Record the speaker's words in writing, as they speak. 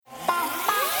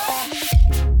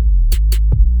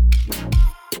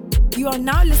You are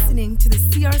now listening to the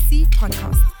CRC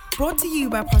podcast, brought to you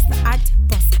by Pastor Art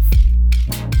Bossoff.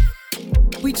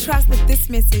 We trust that this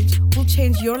message will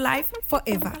change your life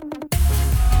forever.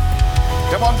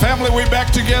 Come on, family, we're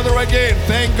back together again.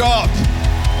 Thank God.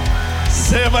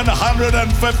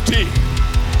 750.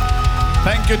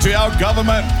 Thank you to our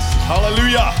government.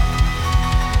 Hallelujah.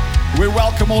 We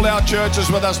welcome all our churches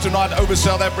with us tonight over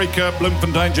South Africa,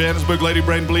 Bloemfontein, Johannesburg, Lady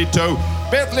Brand, Ballito,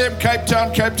 Bethlehem, Cape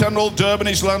Town, Old Durban,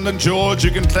 East London, George.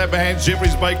 You can clap your hands.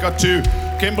 Jeffreys Baker to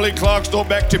Kimberley, Clarksdorp,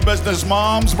 back to business.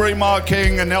 Malmesbury,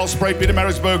 Marking, and Nelspruit,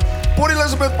 Pietermaritzburg, Port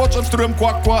Elizabeth, Potchefstroom,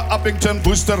 Kwakwa, Uppington,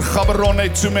 Worcester, Gaborone,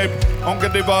 Tsumeb,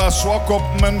 Ongediva,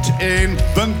 Swakopmund, and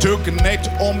Windhoek, net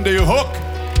om de hoek.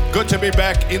 Good to be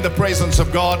back in the presence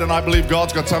of God, and I believe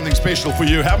God's got something special for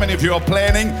you. How many of you are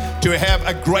planning to have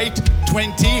a great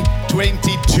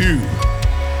 2022?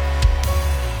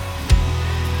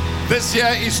 This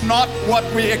year is not what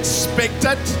we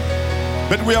expected,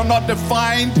 but we are not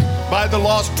defined by the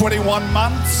last 21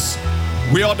 months.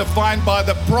 We are defined by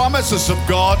the promises of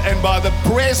God and by the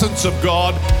presence of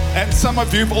God, and some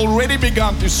of you have already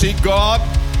begun to see God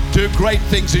do great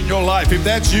things in your life. If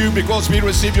that's you, because we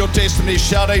receive your testimony,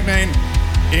 shout amen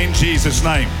in Jesus'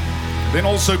 name. Then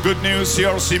also good news,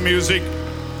 CRC Music,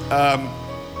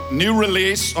 new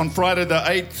release on Friday the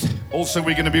 8th. Also,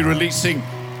 we're going to be releasing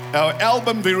our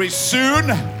album very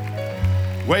soon.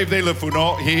 Wave there,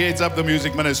 Lefuno. He heads up the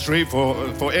music ministry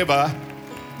forever.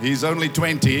 He's only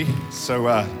 20,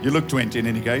 so you look 20 in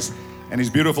any case. And his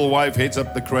beautiful wife heads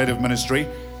up the creative ministry.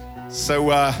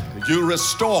 So you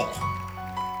restore.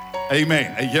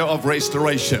 Amen. A year of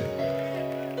restoration.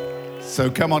 So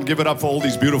come on, give it up for all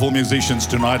these beautiful musicians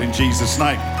tonight in Jesus'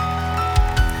 name.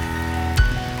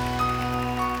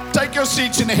 Take your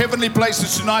seats in the heavenly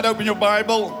places tonight. Open your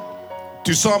Bible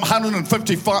to Psalm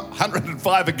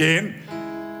 105 again.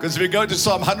 Because if you go to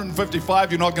Psalm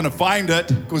 155, you're not going to find it.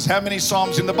 Because how many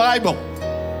Psalms in the Bible?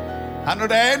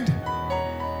 100 and?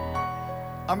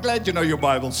 I'm glad you know your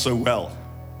Bible so well.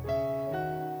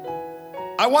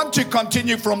 I want to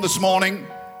continue from this morning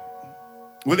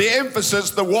with the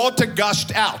emphasis, the water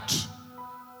gushed out.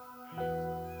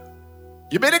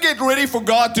 You better get ready for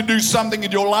God to do something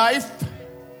in your life.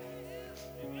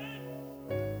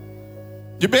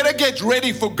 You better get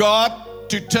ready for God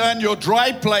to turn your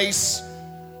dry place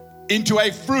into a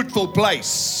fruitful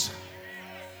place.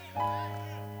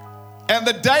 And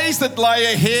the days that lie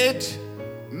ahead,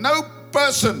 no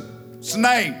person's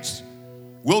names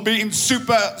will be in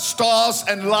superstars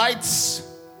and lights.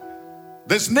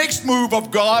 This next move of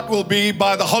God will be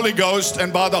by the Holy Ghost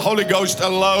and by the Holy Ghost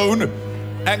alone.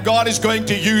 And God is going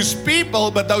to use people,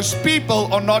 but those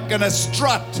people are not going to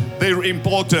strut their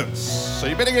importance. So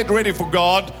you better get ready for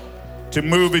God to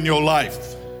move in your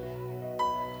life.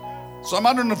 Psalm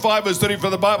 105 verse 34,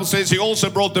 the Bible says, He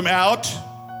also brought them out,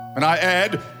 and I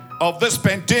add, of this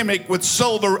pandemic with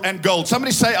silver and gold.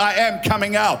 Somebody say, I am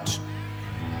coming out.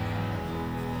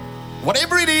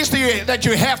 Whatever it is that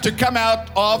you have to come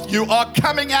out of, you are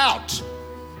coming out.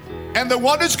 And the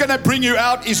one who's going to bring you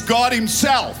out is God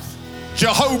Himself,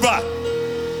 Jehovah,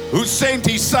 who sent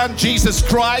His Son, Jesus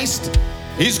Christ.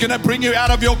 He's going to bring you out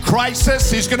of your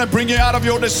crisis. He's going to bring you out of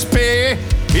your despair.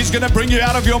 He's going to bring you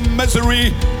out of your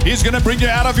misery. He's going to bring you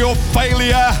out of your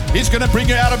failure. He's going to bring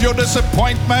you out of your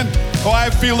disappointment. Oh, I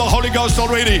feel the Holy Ghost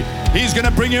already. He's going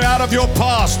to bring you out of your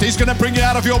past. He's going to bring you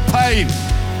out of your pain.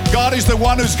 God is the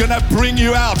one who's going to bring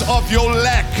you out of your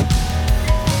lack,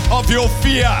 of your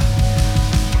fear,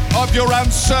 of your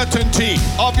uncertainty,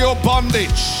 of your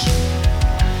bondage.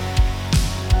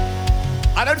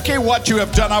 I don't care what you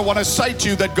have done. I want to say to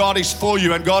you that God is for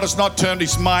you, and God has not turned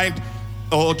His mind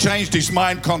or changed His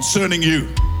mind concerning you.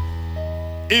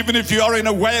 Even if you are in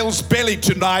a whale's belly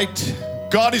tonight,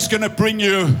 God is going to bring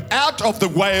you out of the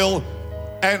whale,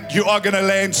 and you are going to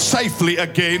land safely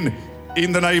again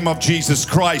in the name of Jesus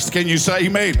Christ. Can you say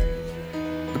amen?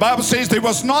 The Bible says there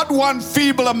was not one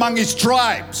feeble among His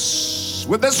tribes.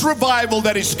 With this revival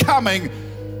that is coming,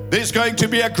 there's going to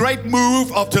be a great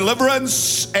move of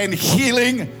deliverance and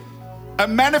healing, a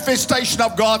manifestation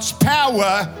of God's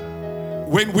power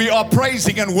when we are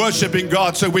praising and worshiping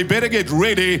God. So we better get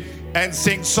ready and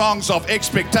sing songs of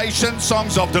expectation,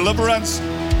 songs of deliverance,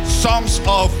 songs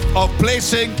of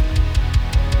blessing.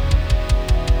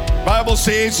 Bible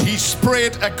says He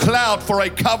spread a cloud for a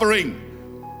covering.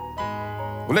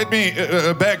 Well, let me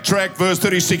backtrack. Verse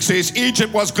 36 says,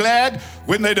 Egypt was glad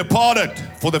when they departed,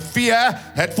 for the fear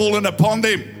had fallen upon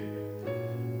them.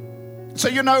 So,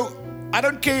 you know, I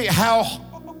don't care how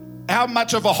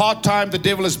much of a hard time the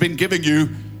devil has been giving you,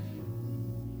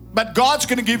 but God's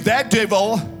going to give that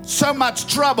devil so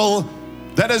much trouble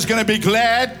that is going to be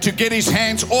glad to get his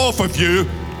hands off of you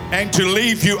and to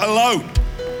leave you alone.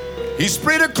 He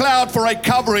spread a cloud for a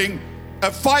covering,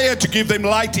 a fire to give them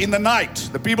light in the night.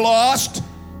 The people asked,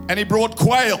 and he brought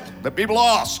quail. The people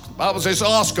asked. The Bible says,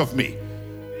 ask of me,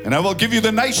 and I will give you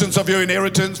the nations of your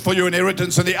inheritance for your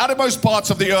inheritance, and the uttermost parts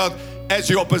of the earth as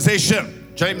your possession.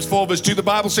 James 4 verse 2, the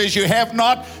Bible says, you have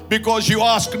not because you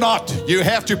ask not. You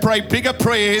have to pray bigger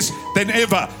prayers than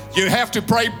ever. You have to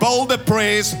pray bolder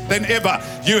prayers than ever.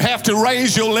 You have to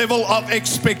raise your level of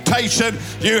expectation.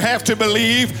 You have to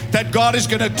believe that God is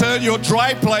going to turn your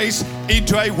dry place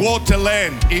into a water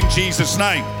land in Jesus'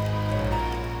 name.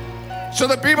 So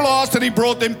the people asked, and he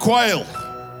brought them quail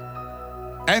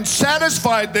and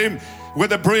satisfied them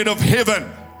with the bread of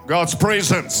heaven, God's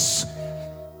presence.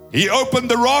 He opened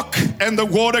the rock and the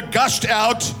water gushed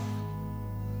out.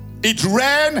 It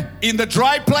ran in the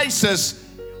dry places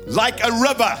like a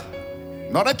river,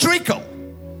 not a trickle,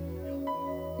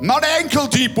 not ankle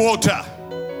deep water,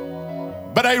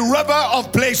 but a river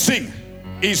of blessing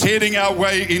is heading our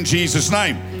way in Jesus'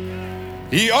 name.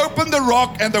 He opened the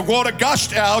rock and the water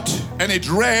gushed out and it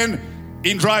ran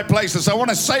in dry places. I want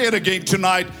to say it again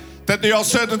tonight, that there are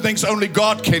certain things only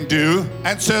God can do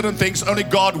and certain things only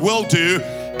God will do.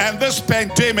 And this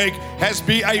pandemic has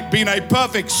been a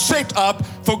perfect setup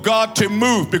for God to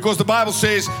move, because the Bible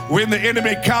says when the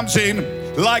enemy comes in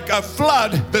like a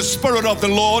flood, the Spirit of the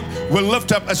Lord will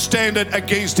lift up a standard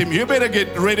against him. You better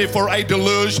get ready for a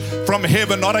deluge from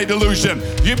heaven, not a delusion.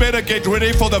 You better get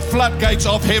ready for the floodgates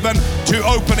of heaven to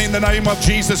open in the name of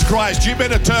Jesus Christ. You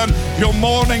better turn your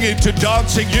mourning into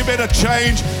dancing. You better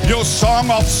change your song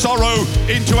of sorrow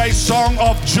into a song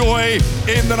of joy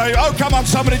in the name. Oh, come on,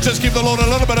 somebody just give the Lord a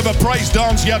little bit of a praise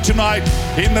dance here tonight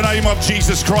in the name of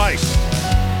Jesus Christ.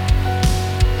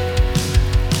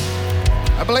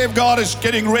 I believe God is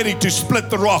getting ready to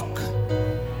split the rock.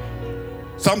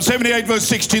 Psalm 78 verse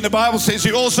 16, the Bible says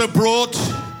he also brought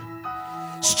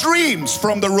streams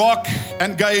from the rock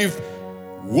and gave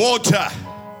water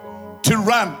to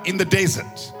run in the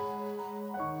desert.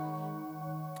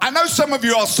 I know some of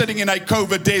you are sitting in a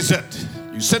COVID desert.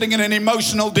 You're sitting in an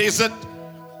emotional desert.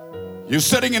 You're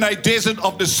sitting in a desert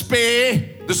of despair,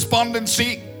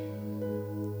 despondency,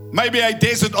 maybe a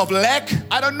desert of lack.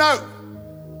 I don't know.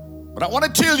 But I want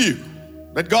to tell you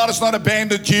that God has not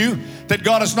abandoned you, that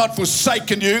God has not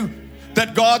forsaken you,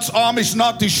 that God's arm is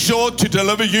not too short to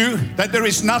deliver you, that there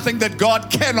is nothing that God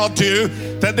cannot do,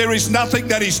 that there is nothing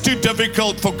that is too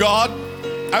difficult for God.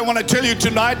 I want to tell you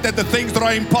tonight that the things that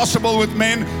are impossible with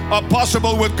men are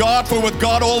possible with God, for with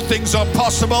God all things are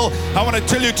possible. I want to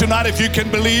tell you tonight, if you can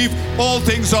believe, all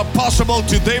things are possible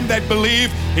to them that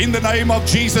believe in the name of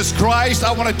Jesus Christ.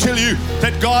 I want to tell you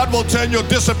that God will turn your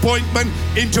disappointment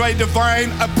into a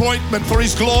divine appointment for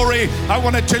His glory. I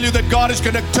want to tell you that God is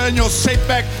going to turn your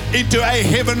setback into a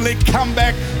heavenly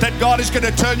comeback, that God is going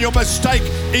to turn your mistake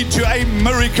into a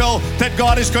miracle, that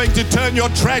God is going to turn your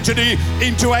tragedy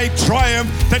into a triumph,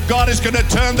 that God is going to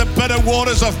turn the bitter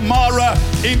waters of Mara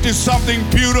into something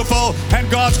beautiful, and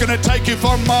God's going to take you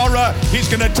from Mara. He's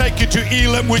going to take you to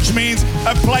Elim, which means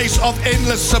a place of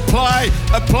endless supply,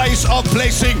 a place of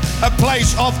blessing, a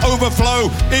place of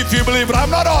overflow. If you believe it, I'm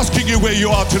not asking you where you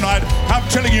are tonight. I'm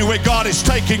telling you where God is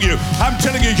taking you. I'm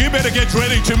telling you, you better get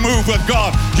ready to move with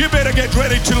God. You better get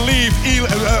ready to leave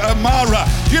Mara.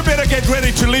 You better get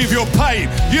ready to leave your pain.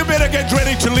 You better get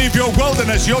ready to leave your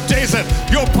wilderness, your desert,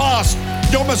 your past,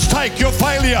 your mistake, your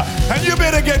failure. And you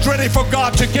better get ready for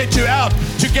God to get you out,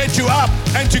 to get you up,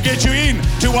 and to get you in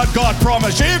to what God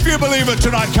promised. If you believe it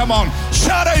tonight, come on,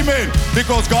 shout amen,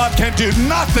 because God can do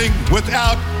nothing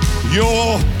without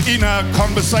your inner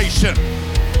conversation.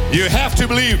 You have to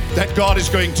believe that God is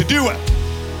going to do it.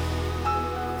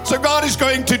 So God is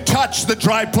going to touch the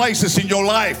dry places in your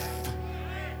life.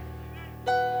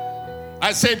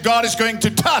 I said God is going to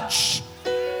touch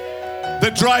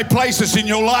the dry places in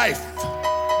your life.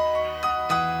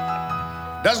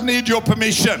 Doesn't need your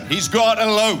permission. He's God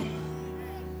alone.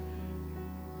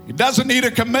 He doesn't need a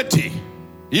committee.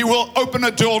 He will open a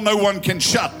door no one can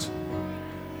shut.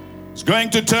 He's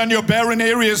going to turn your barren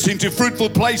areas into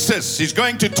fruitful places. He's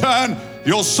going to turn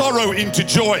your sorrow into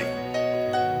joy.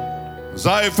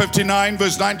 Isaiah 59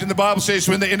 verse 19, the Bible says,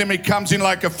 when the enemy comes in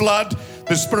like a flood,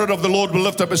 the Spirit of the Lord will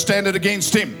lift up a standard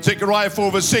against him. Zechariah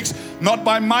 4 verse 6, not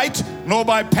by might nor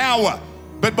by power,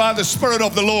 but by the Spirit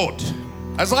of the Lord.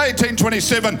 Isaiah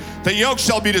 10:27, the yoke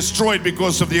shall be destroyed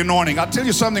because of the anointing. I'll tell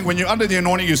you something, when you're under the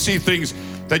anointing, you see things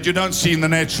that you don't see in the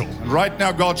natural. And right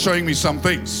now, God's showing me some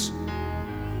things.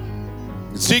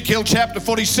 Ezekiel chapter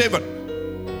 47.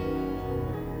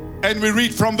 And we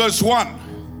read from verse 1.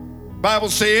 The Bible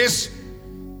says,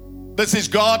 This is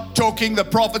God talking, the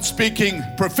prophet speaking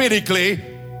prophetically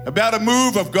about a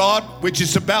move of God which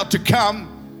is about to come.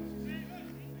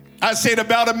 I said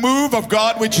about a move of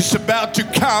God which is about to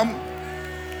come.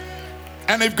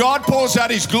 And if God pours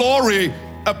out His glory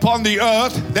upon the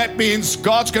earth, that means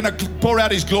God's going to pour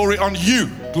out His glory on you.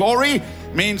 Glory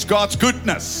means God's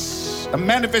goodness, a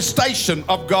manifestation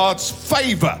of God's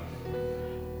favor.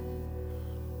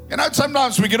 You know,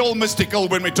 sometimes we get all mystical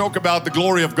when we talk about the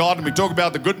glory of God and we talk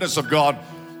about the goodness of God,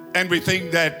 and we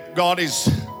think that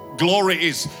glory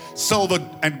is silver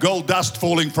and gold dust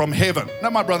falling from heaven. No,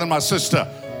 my brother and my sister,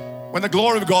 when the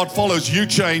glory of God follows, you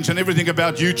change and everything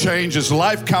about you changes.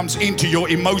 Life comes into your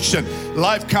emotion.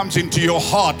 Life comes into your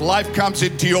heart. Life comes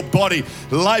into your body.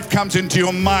 Life comes into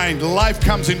your mind. Life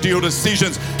comes into your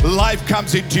decisions. Life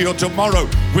comes into your tomorrow.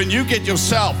 When you get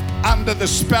yourself under the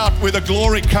spout where the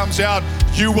glory comes out,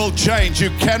 you will change. You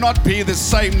cannot be the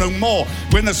same no more.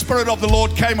 When the Spirit of the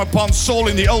Lord came upon Saul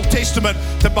in the Old Testament,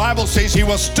 the Bible says he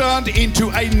was turned into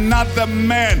another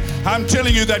man. I'm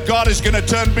telling you that God is going to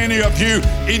turn many of you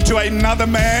into another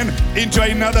man, into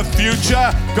another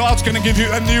future. God's going to give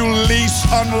you a new lease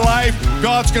on life.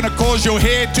 God's going to cause your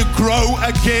hair to grow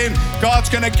again. God's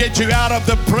going to get you out of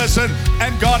the prison,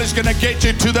 and God is going to get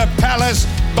you to the palace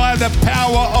by the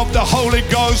power of the Holy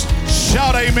Ghost.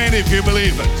 Shout amen if you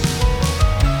believe it.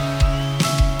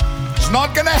 It's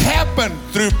not going to happen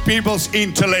through people's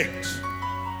intellect.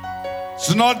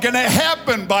 It's not going to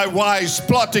happen by wise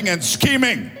plotting and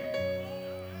scheming.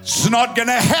 It's not going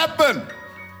to happen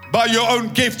by your own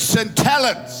gifts and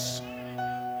talents.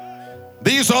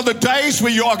 These are the days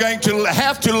where you are going to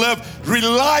have to live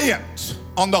reliant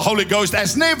on the Holy Ghost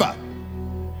as never,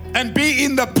 and be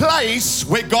in the place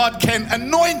where God can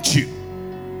anoint you.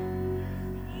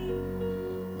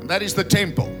 And that is the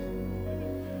temple.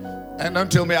 And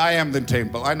don't tell me I am the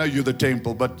temple. I know you're the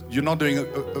temple, but you're not doing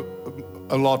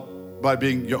a lot by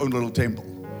being your own little temple.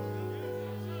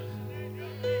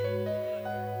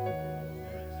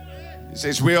 He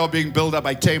says we are being built up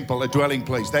a temple, a dwelling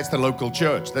place. That's the local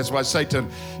church. That's why Satan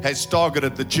has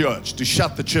targeted the church to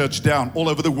shut the church down all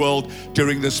over the world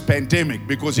during this pandemic,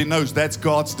 because he knows that's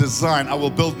God's design. I will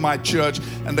build my church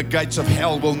and the gates of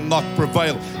hell will not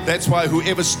prevail. That's why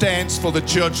whoever stands for the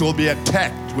church will be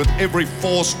attacked with every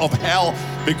force of hell,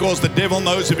 because the devil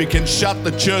knows if he can shut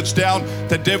the church down,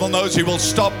 the devil knows he will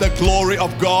stop the glory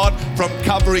of God from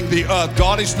covering the earth.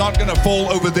 God is not going to fall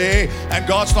over there, and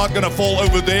God's not going to fall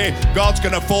over there. God's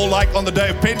going to fall like on the day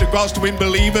of Pentecost, when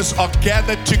believers are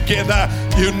gathered together,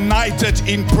 united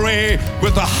in prayer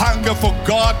with a hunger for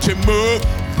God to move.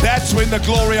 That's when the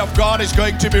glory of God is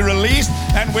going to be released.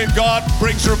 And when God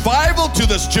brings revival to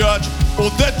this church, or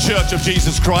the church of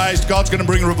Jesus Christ, God's going to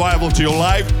bring revival to your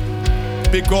life,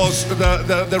 because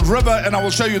the river, and I will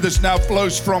show you this now,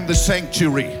 flows from the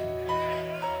sanctuary.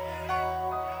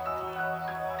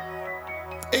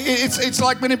 It's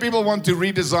like many people want to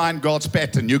redesign God's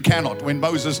pattern. You cannot. When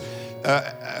Moses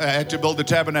had to build the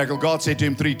tabernacle, God said to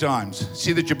him 3 times,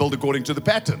 see that you build according to the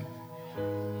pattern.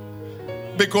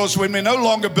 Because when we no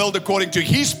longer build according to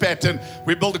His pattern,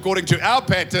 we build according to our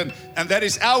pattern, and that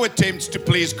is our attempts to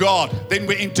please God. Then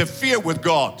we interfere with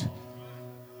God.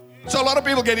 So a lot of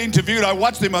people get interviewed. I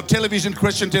watch them on television,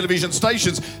 Christian television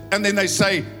stations, and then they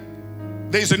say,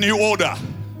 there's a new order.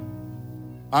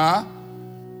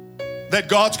 That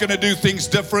God's going to do things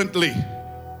differently.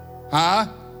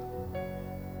 That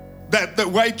the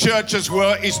way churches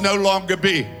were is no longer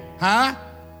be.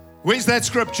 Where's that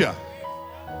scripture?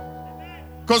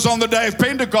 Because on the day of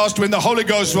Pentecost, when the Holy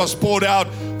Ghost was poured out,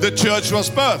 the church was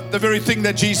birthed. The very thing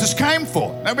that Jesus came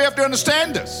for. Now we have to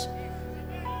understand this.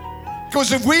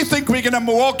 Because if we think we're going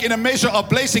to walk in a measure of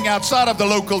blessing outside of the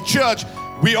local church,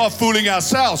 we are fooling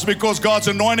ourselves, because God's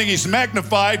anointing is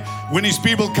magnified when His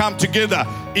people come together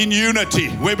in unity,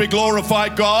 where we glorify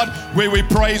God, where we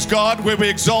praise God, where we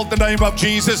exalt the name of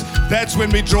Jesus. That's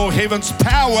when we draw heaven's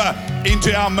power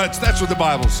into our midst. That's what the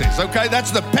Bible says, okay?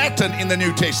 That's the pattern in the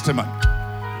New Testament.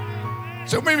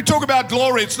 So when we talk about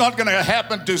glory, it's not going to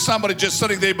happen to somebody just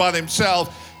sitting there by themselves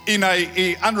in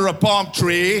under a palm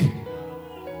tree.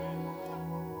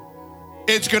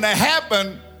 It's going to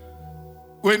happen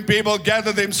when people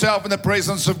gather themselves in the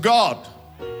presence of God.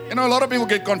 You know, a lot of people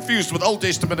get confused with Old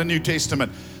Testament and New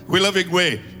Testament. We're living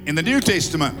where? In the New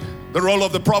Testament. The role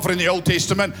of the prophet in the Old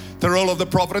Testament, the role of the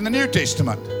prophet in the New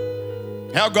Testament.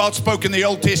 How God spoke in the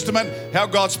Old Testament, how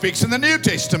God speaks in the New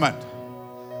Testament.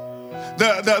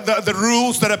 The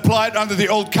rules that applied under the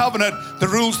Old Covenant, the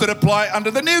rules that apply under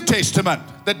the New Testament.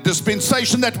 The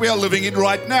dispensation that we are living in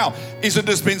right now is a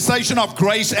dispensation of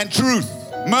grace and truth,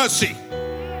 mercy.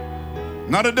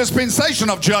 Not a dispensation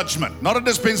of judgment. Not a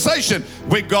dispensation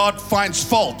where God finds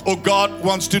fault or God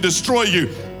wants to destroy you.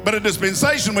 But a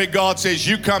dispensation where God says,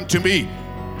 you come to me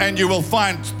and you will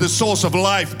find the source of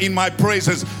life in my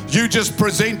presence. You just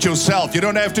present yourself. You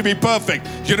don't have to be perfect.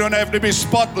 You don't have to be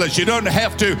spotless. You don't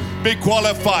have to be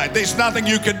qualified. There's nothing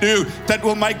you can do that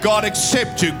will make God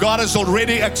accept you. God has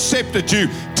already accepted you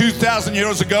 2,000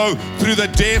 years ago through the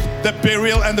death, the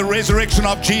burial, and the resurrection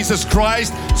of Jesus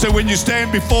Christ. So when you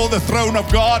stand before the throne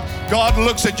of God, God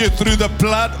looks at you through the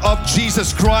blood of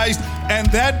Jesus Christ, and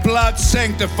that blood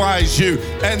sanctifies you.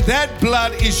 And that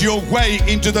blood is your way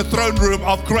into the throne room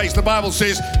of grace. The Bible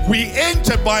says we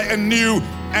enter by a new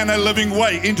and a living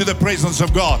way into the presence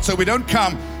of God. So we don't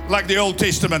come like the Old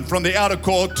Testament from the outer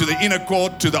court to the inner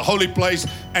court to the holy place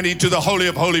and into the holy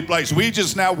of holy place. We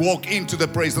just now walk into the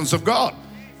presence of God.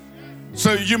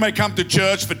 So you may come to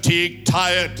church fatigued,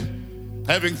 tired,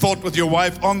 having fought with your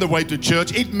wife on the way to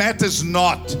church. It matters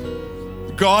not.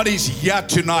 God is here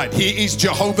tonight. He is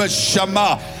Jehovah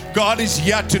Shammah. God is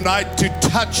here tonight to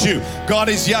touch you. God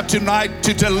is here tonight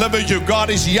to deliver you.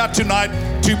 God is here tonight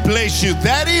to bless you.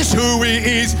 That is who He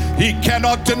is. He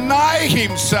cannot deny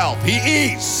Himself. He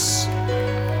is.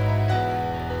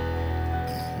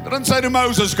 Didn't say to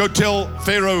Moses, go tell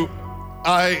Pharaoh,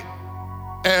 I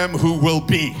am who will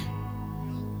be.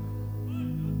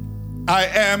 I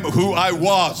am who I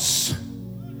was.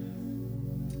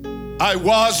 I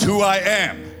was who I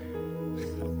am.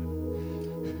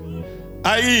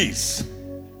 I is.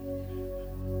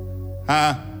 If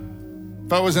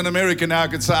I was in America now, I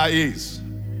could say I is.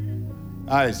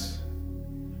 I is.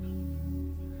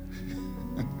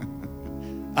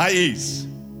 I is.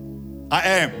 I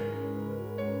am.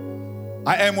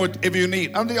 I am whatever you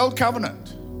need. I'm the old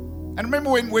covenant. And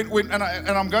remember when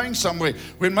I'm going somewhere,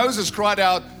 when Moses cried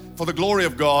out for the glory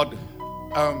of God,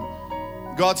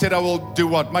 God said, I will do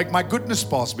what? Make my goodness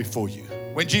pass before you.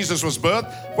 When Jesus was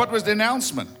birthed, what was the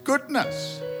announcement?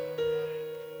 Goodness.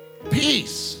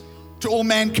 Peace to all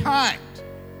mankind.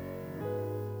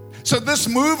 So this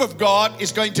move of God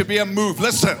is going to be a move,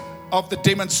 listen, of the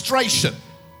demonstration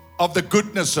of the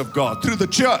goodness of God through the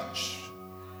church.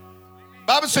 The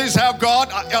Bible says how God,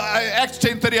 Acts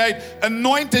 10:38,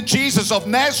 anointed Jesus of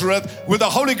Nazareth with the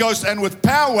Holy Ghost and with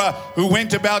power, who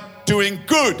went about doing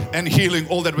good and healing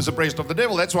all that was oppressed of the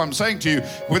devil. That's why I'm saying to you,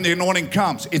 when the anointing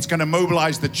comes, it's going to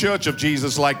mobilize the church of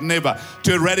Jesus like never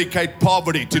to eradicate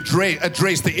poverty, to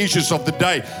address the issues of the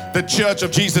day. The church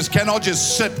of Jesus cannot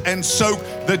just sit and soak.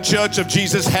 The church of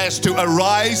Jesus has to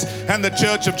arise, and the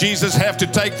church of Jesus have to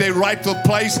take their rightful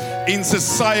place in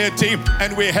society,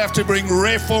 and we have to bring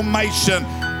reformation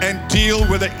and deal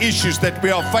with the issues that we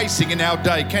are facing in our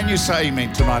day. Can you say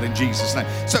amen tonight in Jesus' name?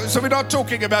 So we're not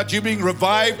talking about you being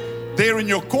revived there in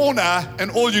your corner and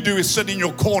all you do is sit in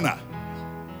your corner.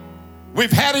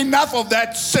 We've had enough of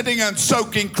that sitting and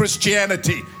soaking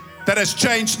Christianity that has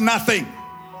changed nothing.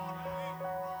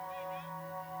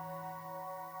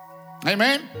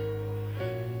 Amen?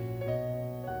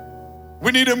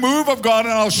 We need a move of God,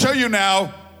 and I'll show you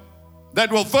now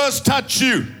that will first touch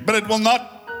you, but it will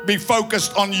not be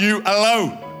focused on you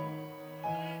alone.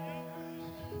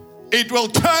 It will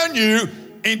turn you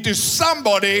into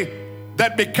somebody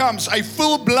that becomes a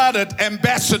full-blooded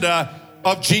ambassador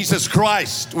of Jesus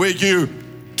Christ, where you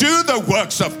do the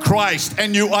works of Christ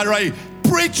and you are a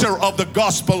preacher of the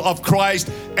gospel of Christ,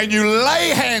 and you lay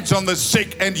hands on the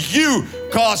sick and you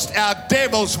cast out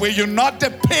devils, where you're not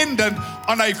dependent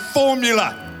on a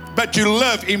formula, but you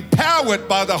live empowered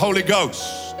by the Holy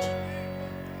Ghost.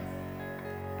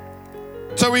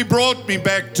 So He brought me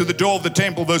back to the door of the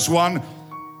temple, verse 1,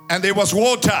 and there was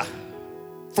water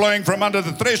flowing from under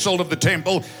the threshold of the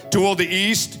temple toward the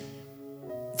east.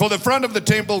 For the front of the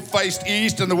temple faced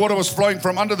east, and the water was flowing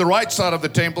from under the right side of the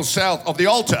temple, south of the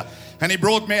altar. And He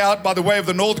brought me out by the way of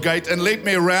the north gate and led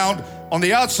me around on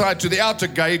the outside to the outer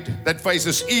gate that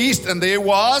faces east, and there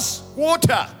was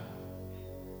water.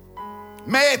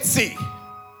 Metzi.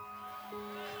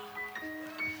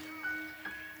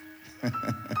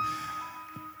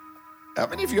 How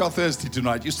many of you are thirsty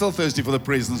tonight? You're still thirsty for the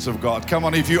presence of God. Come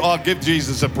on, if you are, give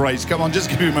Jesus a praise. Come on, just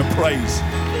give Him a praise.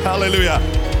 Hallelujah.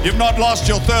 You've not lost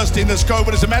your thirst in this COVID.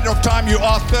 It's a matter of time. You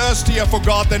are thirstier for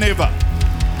God than ever.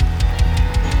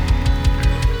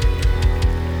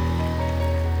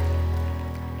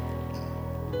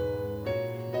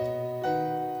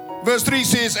 Verse 3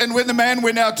 says, and when the man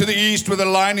went out to the east with a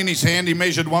line in his hand, he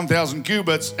measured 1,000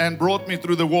 cubits and brought me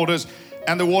through the waters,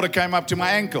 and the water came up to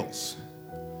my ankles.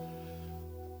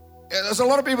 There's a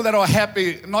lot of people that are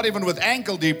happy, not even with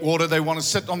ankle deep water. They want to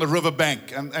sit on the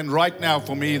riverbank. And right now,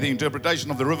 for me, the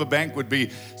interpretation of the riverbank would be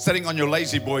sitting on your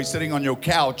lazy boy, sitting on your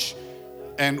couch,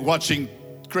 and watching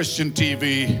Christian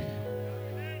TV,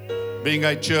 being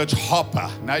a church hopper.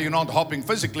 Now you're not hopping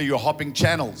physically, you're hopping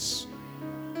channels.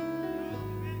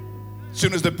 As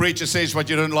soon as the preacher says what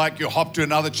you don't like, you hop to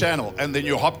another channel, and then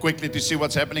you hop quickly to see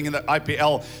what's happening in the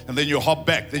IPL, and then you hop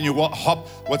back. Then you hop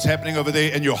what's happening over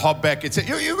there, and you hop back. It's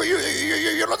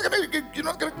you're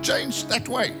not going to change that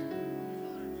way.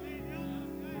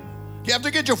 You have to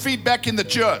get your feet back in the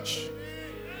church.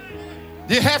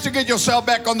 You have to get yourself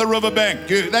back on the riverbank.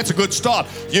 That's a good start.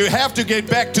 You have to get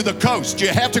back to the coast. You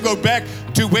have to go back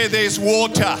to where there's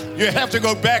water. You have to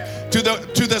go back to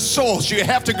the source. You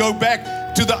have to go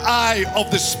back to the eye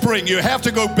of the spring. You have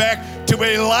to go back to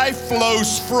where life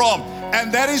flows from.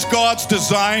 And that is God's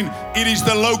design. It is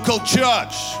the local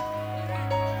church.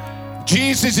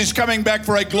 Jesus is coming back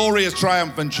for a glorious,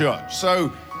 triumphant church.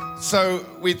 So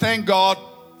we thank God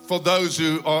for those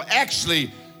who are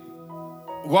actually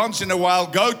once in a while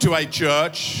go to a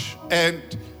church, and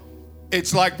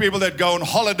it's like people that go on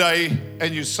holiday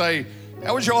and you say,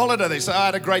 how was your holiday? They say, I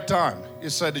had a great time. You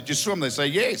say, did you swim? They say,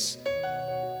 yes.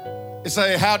 You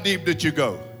say, how deep did you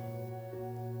go?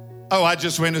 Oh, I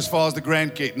just went as far as the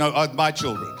Grand Cape. No, my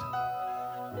children.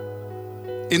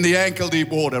 In the ankle deep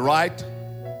water, right?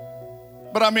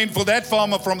 But I mean, for that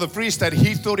farmer from the Free State,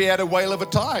 he thought he had a whale of a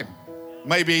time.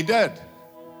 Maybe he did.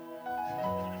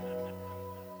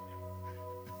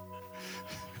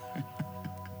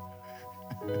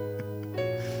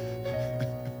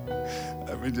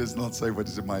 Let me just not say what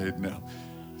is in my head now.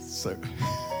 So,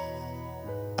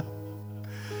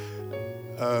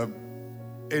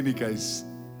 any case,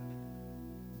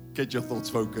 get your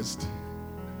thoughts focused,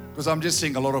 because I'm just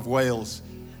seeing a lot of whales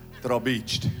that are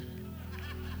beached.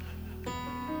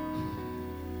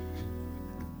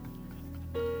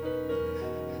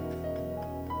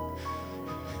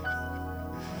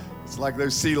 It's like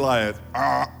those sea lions.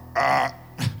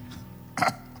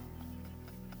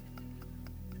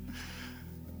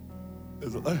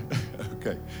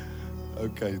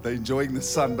 Okay, they're enjoying the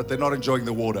sun, but they're not enjoying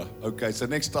the water. Okay, so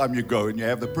next time you go and you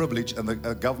have the privilege and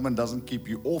the government doesn't keep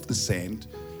you off the sand,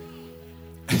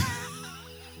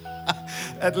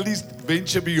 at least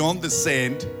venture beyond the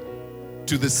sand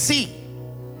to the sea.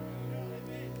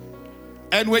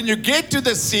 And when you get to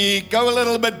the sea, go a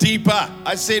little bit deeper.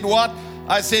 I said what?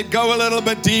 I said go a little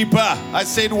bit deeper. I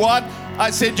said what?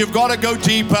 I said you've got to go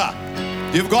deeper.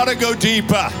 You've got to go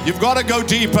deeper. You've got to go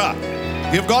deeper.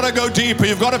 You've got to go deeper.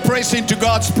 You've got to press into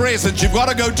God's presence. You've got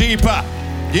to go deeper.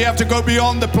 You have to go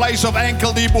beyond the place of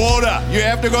ankle deep water. You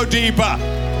have to go deeper.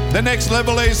 The next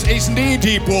level is knee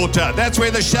deep water. That's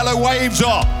where the shallow waves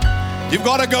are. You've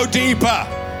got to go deeper.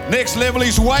 Next level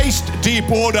is waist deep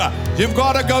water. You've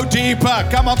got to go deeper.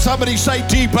 Come on, somebody say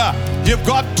deeper. You've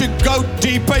got to go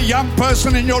deeper, young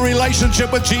person, in your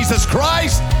relationship with Jesus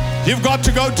Christ. You've got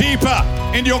to go deeper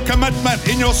in your commitment,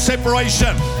 in your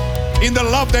separation, in the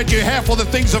love that you have for the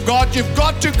things of God. You've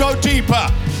got to go deeper.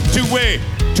 To where?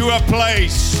 To a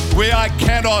place where I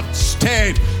cannot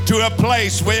stand. To a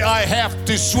place where I have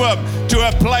to swim. To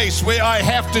a place where I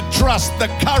have to trust the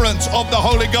currents of the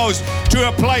Holy Ghost. To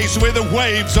a place where the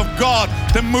waves of God,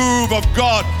 the move of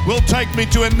God will take me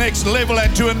to a next level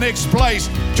and to a next place.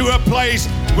 To a place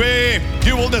where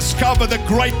you will discover the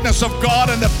greatness of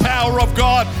God and the power of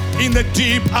God in the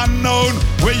deep unknown,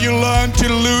 where you learn to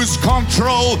lose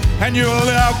control and you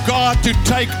allow God to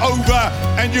take over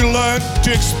and you learn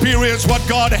to experience what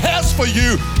God has for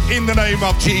you in the name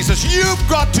of Jesus. You've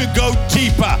got to go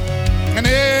deeper. And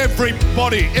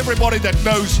everybody that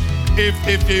knows,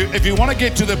 if you want to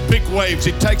get to the big waves,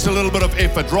 it takes a little bit of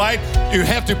effort, right? You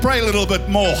have to pray a little bit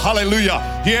more. Hallelujah.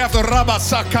 You have to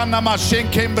rabasakana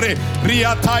mashenkembre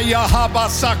riataya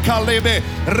habasakalebe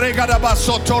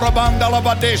regadabasotorabanda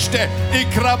labadeste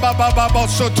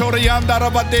ikrabababasotorianda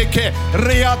rabadeke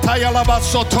riataya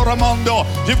labasotoramondo.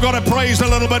 You've got to praise a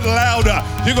little bit louder.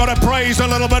 You've got to praise a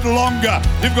little bit longer.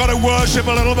 You've got to worship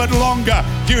a little bit longer.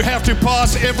 You have to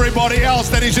pass everybody else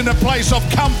that is in a place of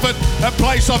comfort, a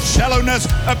place of shallowness,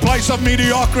 a place of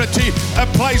mediocrity, a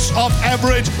place of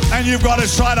average, and you've got to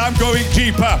decide, I'm going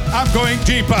deeper. I'm going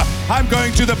deeper. I'm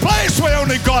going to the place where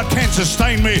only God can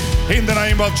sustain me in the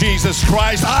name of Jesus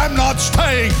Christ. I'm not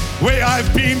staying where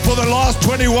I've been for the last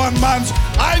 21 months.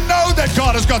 I know that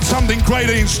God has got something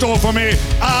greater in store for me.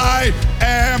 I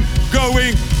am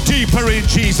going deeper in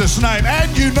Jesus' name.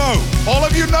 And you know, all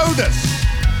of you know this.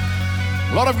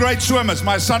 A lot of great swimmers.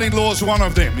 My son-in-law is one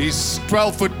of them. He's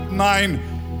 12'9".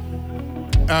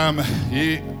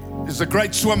 He is a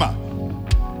great swimmer.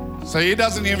 So he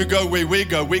doesn't even go where we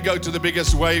go. We go to the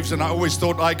biggest waves, and I always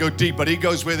thought I go deep, but he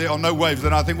goes where there are no waves.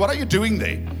 Then I think, what are you doing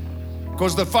there?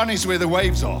 Because the fun is where the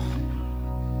waves are.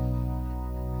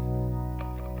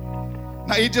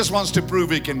 No, he just wants to prove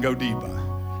he can go deeper.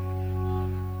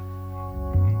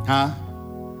 Huh?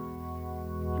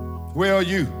 Where are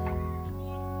you?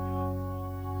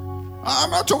 I'm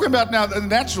not talking about now the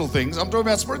natural things. I'm talking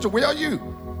about spiritual. Where are you?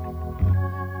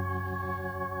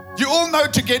 You all know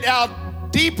to get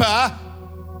out deeper,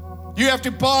 you have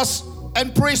to pass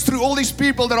and press through all these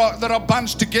people that are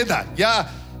bunched together. Yeah,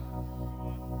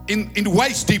 in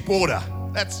waist deep water.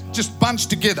 That's just bunched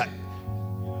together.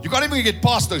 You can't even get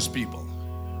past those people.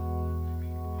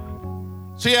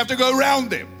 So you have to go around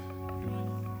them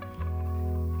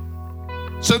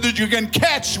so that you can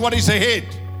catch what is ahead.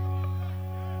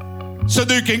 So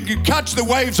that you can catch the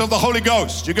waves of the Holy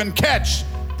Ghost. You can catch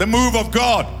the move of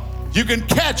God. You can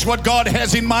catch what God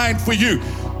has in mind for you.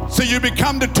 So you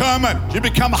become determined. You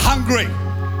become hungry.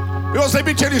 Because let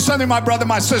me tell you something, my brother,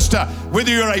 my sister.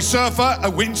 Whether you're a surfer, a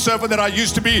windsurfer that I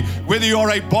used to be, whether you're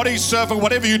a body surfer,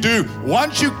 whatever you do,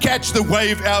 once you catch the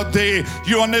wave out there,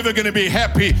 you are never going to be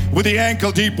happy with the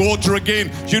ankle deep water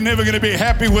again. You're never going to be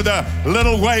happy with the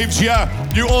little waves here.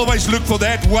 You always look for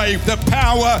that wave, the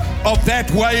power of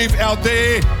that wave out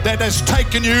there that has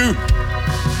taken you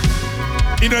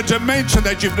in a dimension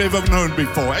that you've never known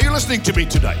before. Are you listening to me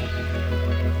today?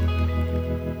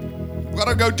 We've got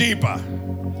to go deeper.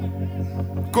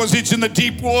 Because it's in the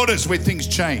deep waters where things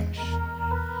change.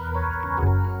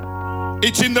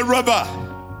 It's in the river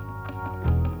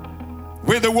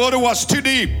where the water was too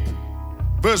deep.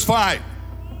 Verse 5.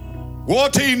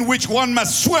 Water in which one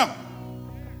must swim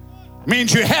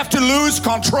means you have to lose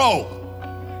control.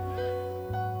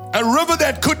 A river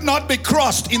that could not be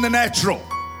crossed in the natural.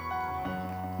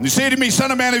 And he said to me,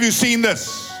 Son of man, have you seen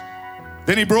this?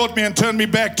 Then he brought me and turned me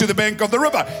back to the bank of the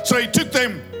river. So he took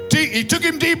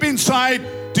him deep inside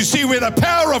to see where the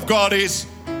power of God is.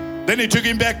 Then he took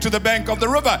him back to the bank of the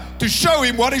river to show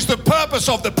him what is the purpose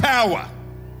of the power.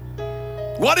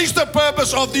 What is the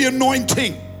purpose of the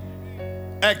anointing?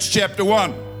 Acts chapter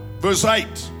 1, verse 8.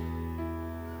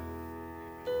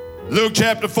 Luke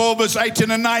chapter 4, verse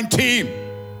 18 and 19.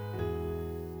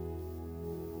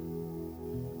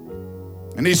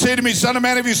 And he said to me, Son of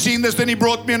man, have you seen this? Then he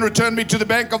brought me and returned me to the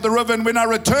bank of the river. And when I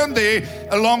returned there,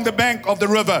 along the bank of the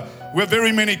river were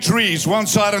very many trees, one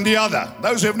side and the other.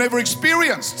 Those who have never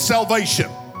experienced salvation,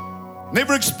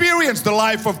 never experienced the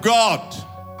life of God,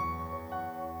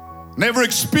 never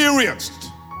experienced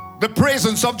the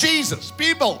presence of Jesus.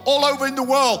 People all over in the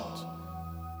world.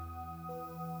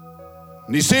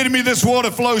 And he said to me, this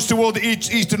water flows toward the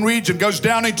eastern region, goes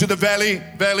down into the valley.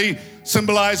 Valley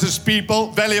symbolizes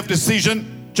people, valley of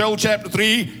decision, Joel chapter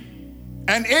 3,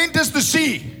 and enters the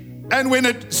sea. And when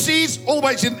it sees,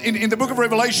 always in the book of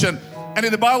Revelation and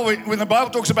in the Bible, when the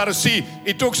Bible talks about a sea,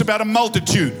 it talks about a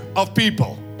multitude of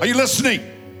people. Are you listening?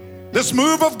 This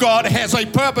move of God has a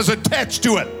purpose attached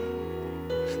to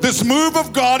it. This move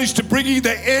of God is to bring you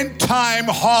the end time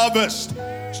harvest.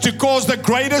 To cause the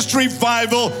greatest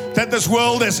revival that this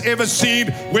world has ever seen,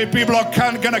 where people are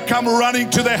going to come running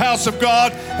to the house of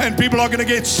God and people are going to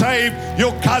get saved.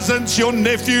 Your cousins, your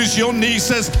nephews, your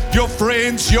nieces, your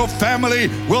friends, your family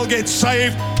will get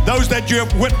saved. Those that you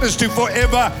have witnessed to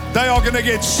forever, they are going to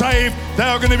get saved. They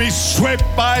are going to be swept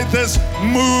by this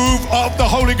move of the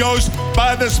Holy Ghost,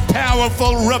 by this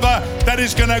powerful river that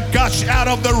is going to gush out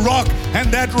of the rock.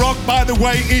 And that rock, by the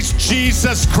way, is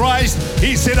Jesus Christ.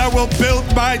 He said, I will build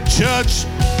my church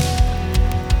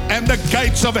and the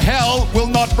gates of hell will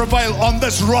not prevail on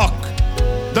this rock.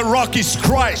 The rock is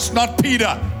Christ, not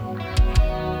Peter.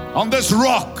 On this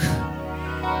rock,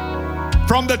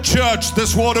 from the church,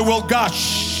 this water will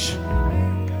gush.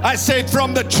 I said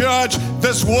from the church,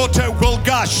 this water will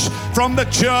gush. From the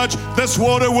church, this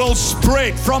water will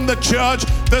spread. From the church,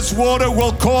 this water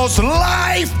will cause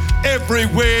life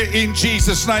everywhere in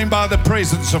Jesus' name by the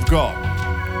presence of God.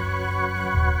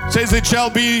 It says it shall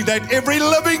be that every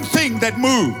living thing that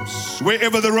moves,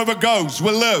 wherever the river goes,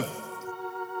 will live.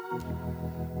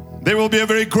 There will be a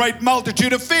very great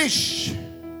multitude of fish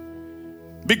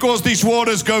because these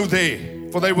waters go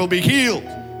there, for they will be healed.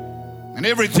 And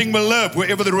everything will live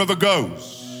wherever the river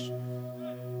goes.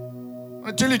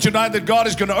 I tell you tonight that God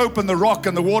is going to open the rock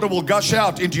and the water will gush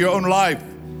out into your own life.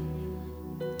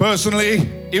 Personally,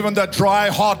 even the dry,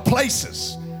 hard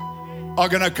places are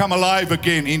going to come alive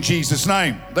again in Jesus'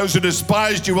 name. Those who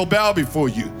despised you will bow before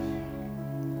you.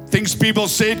 Things people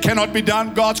said cannot be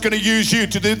done, God's going to use you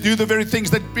to do the very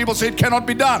things that people said cannot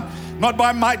be done. Not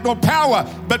by might nor power,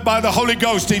 but by the Holy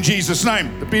Ghost in Jesus'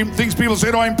 name. The things people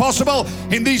said are impossible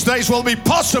in these days will be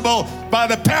possible by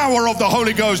the power of the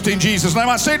Holy Ghost in Jesus' name.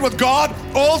 I said with God,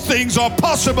 all things are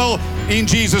possible in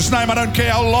Jesus' name. I don't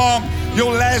care how long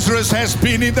your Lazarus has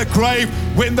been in the grave.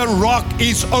 When the rock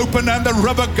is open and the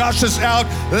river gushes out,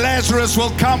 Lazarus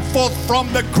will come forth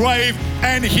from the grave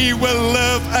and he will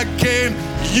live again.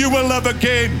 You will live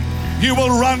again. You will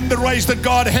run the race that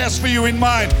God has for you in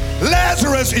mind.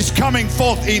 Lazarus is coming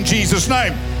forth in Jesus'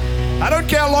 name. I don't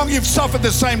care how long you've suffered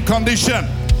the same condition.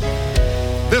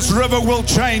 This river will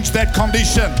change that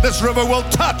condition. This river will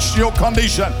touch your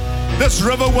condition. This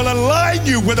river will align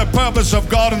you with the purpose of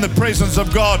God and the presence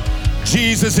of God.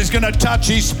 Jesus is going to touch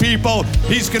his people.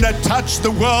 He's going to touch the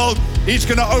world. He's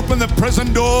going to open the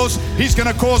prison doors. He's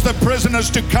going to cause the prisoners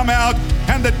to come out,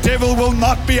 and the devil will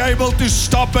not be able to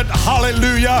stop it.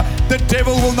 Hallelujah. The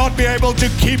devil will not be able to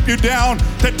keep you down.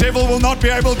 The devil will not be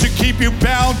able to keep you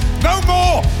bound. No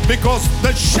more, because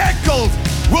the shackles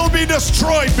will be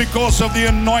destroyed because of the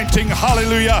anointing.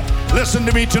 Hallelujah. Listen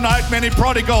to me tonight. Many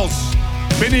prodigals,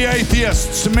 many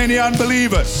atheists, many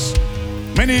unbelievers,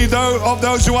 many of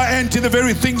those who are anti the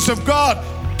very things of God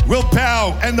will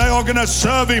bow, and they are going to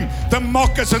serve him. The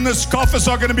mockers and the scoffers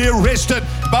are going to be arrested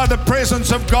by the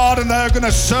presence of God, and they are going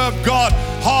to serve God.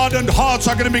 Hardened hearts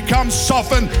are going to become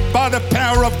softened by the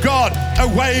power of God. A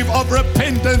wave of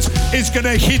repentance is going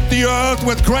to hit the earth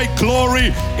with great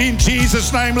glory in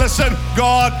Jesus' name. Listen,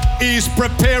 God is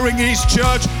preparing his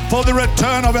church for the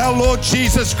return of our Lord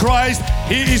Jesus Christ.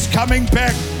 He is coming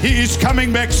back. He is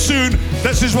coming back soon.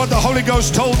 This is what the Holy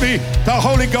Ghost told me. The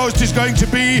Holy Ghost is going to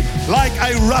be like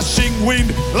a rushing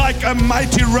wind, like a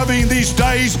mighty river in these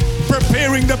days,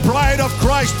 preparing the bride of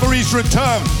Christ for his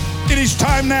return. It is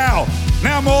time now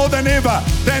more than ever,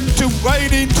 than to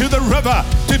wade into the river,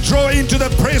 to draw into the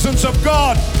presence of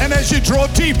God. And as you draw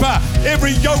deeper,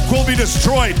 every yoke will be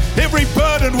destroyed. Every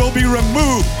burden will be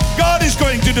removed. God is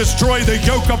going to destroy the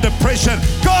yoke of depression.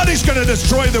 God is going to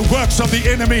destroy the works of the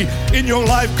enemy in your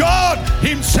life. God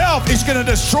himself is going to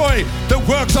destroy the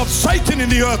works of Satan in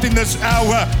the earth in this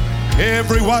hour.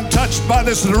 Everyone touched by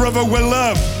this river will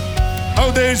live.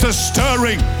 Oh, there's a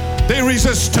stirring. There is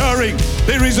a stirring.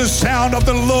 There is a sound of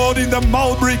the Lord in the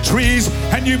mulberry trees,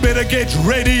 and you better get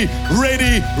ready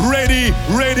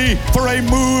for a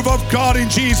move of God in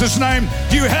Jesus' name.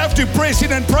 You have to press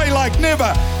in and pray like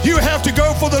never. You have to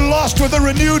go for the lost with a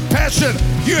renewed passion.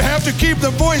 You have to keep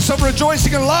the voice of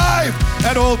rejoicing alive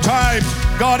at all times.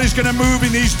 God is going to move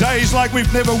in these days like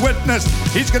we've never witnessed.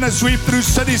 He's going to sweep through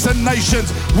cities and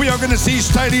nations. We are going to see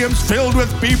stadiums filled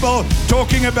with people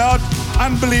talking about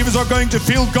unbelievers are going to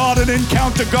feel God and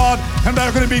encounter God, and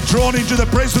they're going to be drawn into the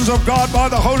presence of God by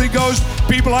the Holy Ghost.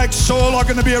 People like Saul are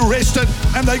going to be arrested,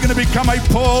 and they're going to become a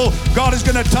Paul. God is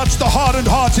going to touch the hardened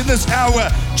hearts in this hour.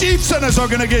 Chief sinners are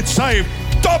going to get saved.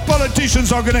 Top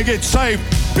politicians are going to get saved.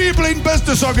 People in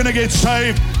business are going to get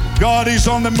saved. God is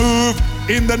on the move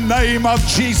in the name of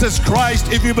Jesus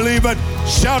Christ. If you believe it,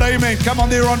 shout amen. Come on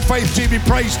there on Faith TV,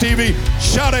 Praise TV.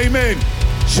 Shout amen.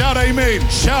 Shout amen.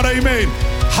 Shout amen.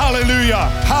 Hallelujah.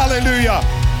 Hallelujah.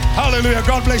 Hallelujah.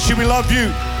 God bless you. We love you.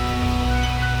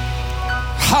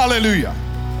 Hallelujah.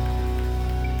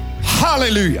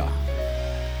 Hallelujah.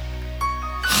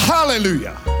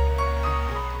 Hallelujah.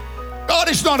 God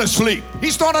is not asleep.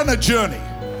 He's not on a journey.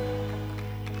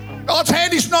 God's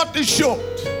hand is not too short.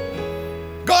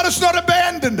 God has not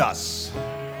abandoned us.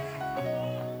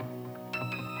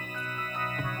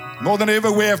 More than ever,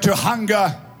 we have to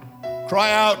hunger,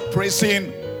 cry out, press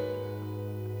in.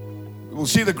 We will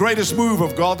see the greatest move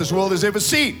of God this world has ever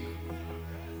seen.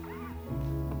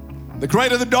 The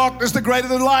greater the darkness, the greater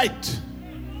the light.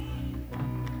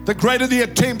 The greater the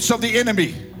attempts of the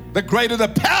enemy, the greater the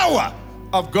power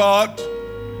of God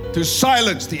to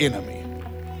silence the enemy.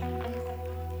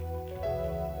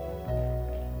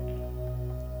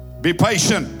 Be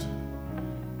patient.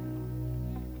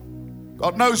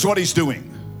 God knows what he's doing.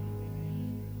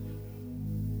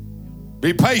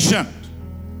 Be patient,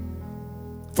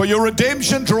 for your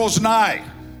redemption draws nigh.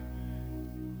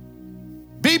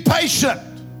 Be patient,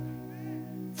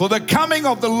 for the coming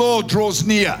of the Lord draws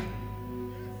near.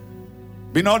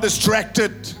 Be not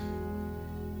distracted.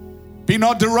 Be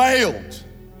not derailed,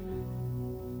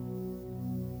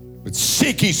 but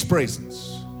seek his presence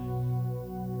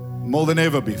more than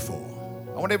ever before.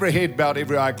 I want every head bowed,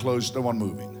 every eye closed, no one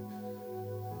moving.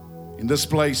 In this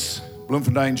place,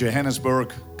 Bloemfontein,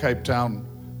 Johannesburg, Cape Town,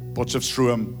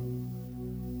 Potchefstroom,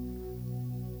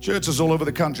 churches all over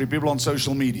the country, people on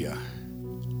social media.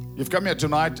 You've come here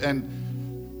tonight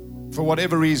and for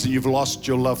whatever reason you've lost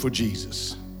your love for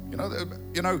Jesus. You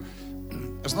know,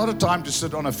 it's not a time to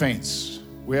sit on a fence.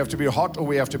 We have to be hot or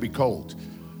we have to be cold.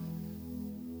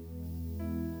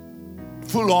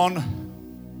 Full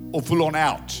on or full on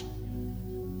out.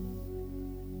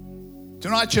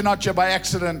 Tonight you're not here by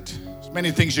accident. There's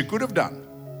many things you could have done.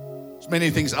 There's many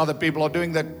things other people are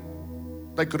doing that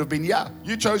they could have been here.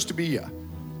 You chose to be here.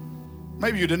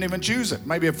 Maybe you didn't even choose it.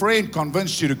 Maybe a friend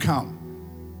convinced you to come.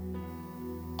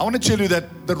 I want to tell you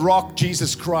that the rock,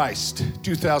 Jesus Christ,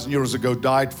 2,000 years ago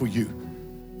died for you.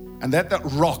 And that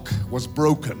rock was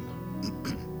broken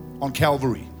on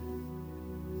Calvary.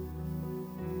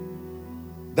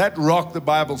 That rock, the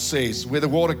Bible says, where the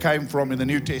water came from in the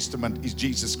New Testament is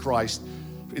Jesus Christ.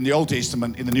 In the Old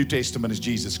Testament, in the New Testament is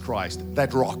Jesus Christ.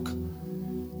 That rock.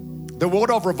 The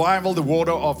water of revival, the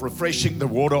water of refreshing, the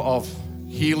water of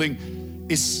healing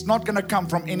is not going to come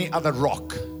from any other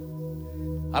rock.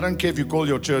 I don't care if you call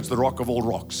your church the rock of all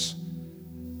rocks.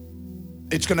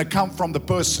 It's going to come from the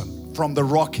person, from the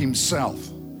rock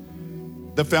himself,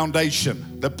 the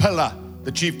foundation, the pillar,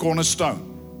 the chief cornerstone.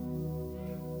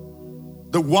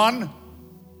 The one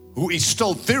who is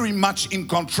still very much in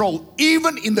control,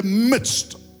 even in the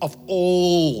midst of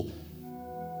all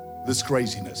this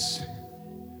craziness.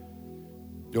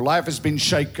 Your life has been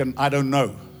shaken, I don't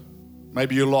know.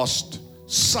 Maybe you lost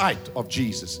sight of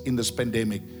Jesus in this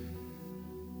pandemic.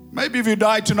 Maybe if you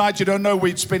die tonight, you don't know where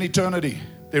you'd spend eternity.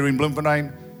 They're in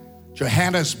Bloemfontein,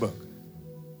 Johannesburg.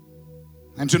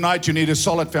 And tonight you need a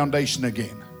solid foundation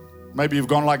again. Maybe you've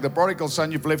gone like the prodigal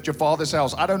son, you've left your father's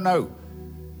house. I don't know.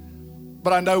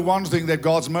 But I know one thing, that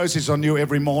God's mercy is on you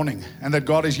every morning, and that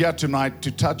God is here tonight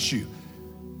to touch you.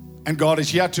 And God is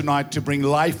here tonight to bring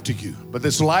life to you. But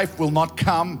this life will not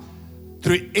come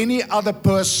through any other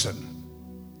person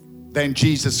than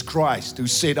Jesus Christ, who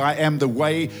said, I am the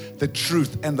way, the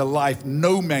truth, and the life.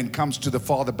 No man comes to the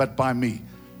Father but by me.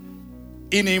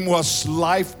 In him was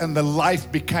life, and the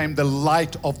life became the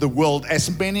light of the world.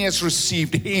 As many as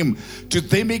received him, to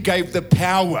them he gave the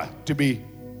power to be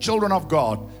children of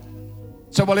God.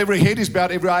 So while every head is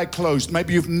bowed, every eye closed,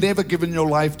 maybe you've never given your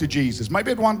life to Jesus.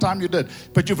 Maybe at one time you did,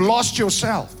 but you've lost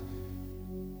yourself.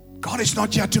 God is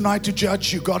not here tonight to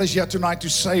judge you. God is here tonight to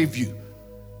save you.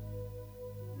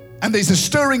 And there's a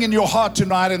stirring in your heart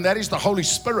tonight, and that is the Holy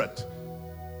Spirit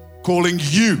calling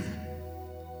you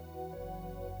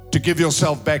to give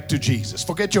yourself back to Jesus.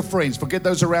 Forget your friends, forget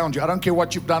those around you. I don't care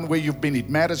what you've done, where you've been. It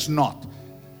matters not.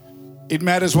 It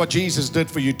matters what Jesus did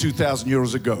for you 2,000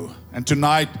 years ago. And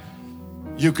tonight,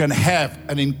 you can have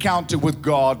an encounter with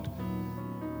God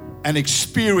and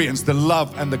experience the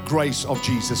love and the grace of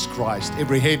Jesus Christ.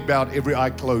 Every head bowed, every eye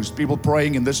closed. People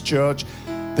praying in this church,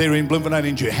 there in Bloemfontein,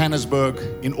 in Johannesburg,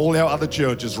 in all our other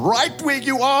churches, right where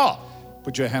you are.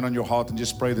 Put your hand on your heart and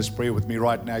just pray this prayer with me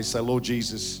right now. You say, Lord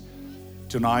Jesus,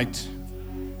 tonight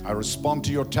I respond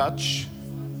to your touch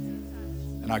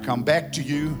and I come back to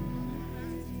you.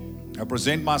 I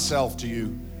present myself to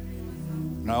you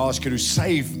and I ask you to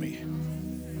save me.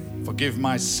 Forgive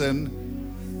my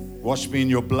sin. Wash me in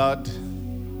your blood.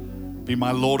 Be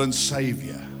my Lord and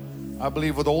Savior. I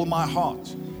believe with all my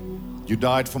heart you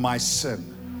died for my sin.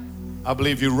 I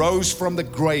believe you rose from the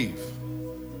grave.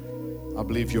 I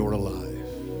believe you're alive.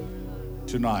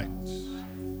 Tonight,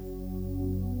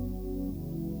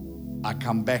 I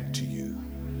come back to you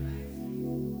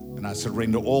and I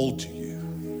surrender all to you.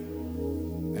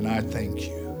 And I thank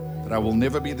you that I will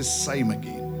never be the same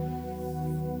again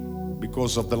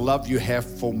because of the love you have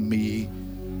for me.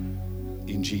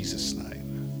 In Jesus'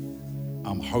 name,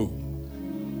 I'm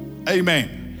home.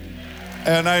 Amen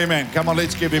and amen. Come on,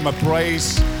 let's give him a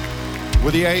praise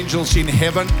with the angels in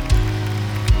heaven.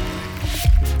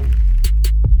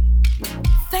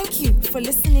 Thank you for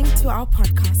listening to our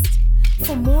podcast.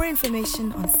 For more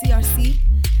information on CRC,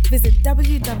 visit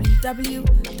www.crc.org.za.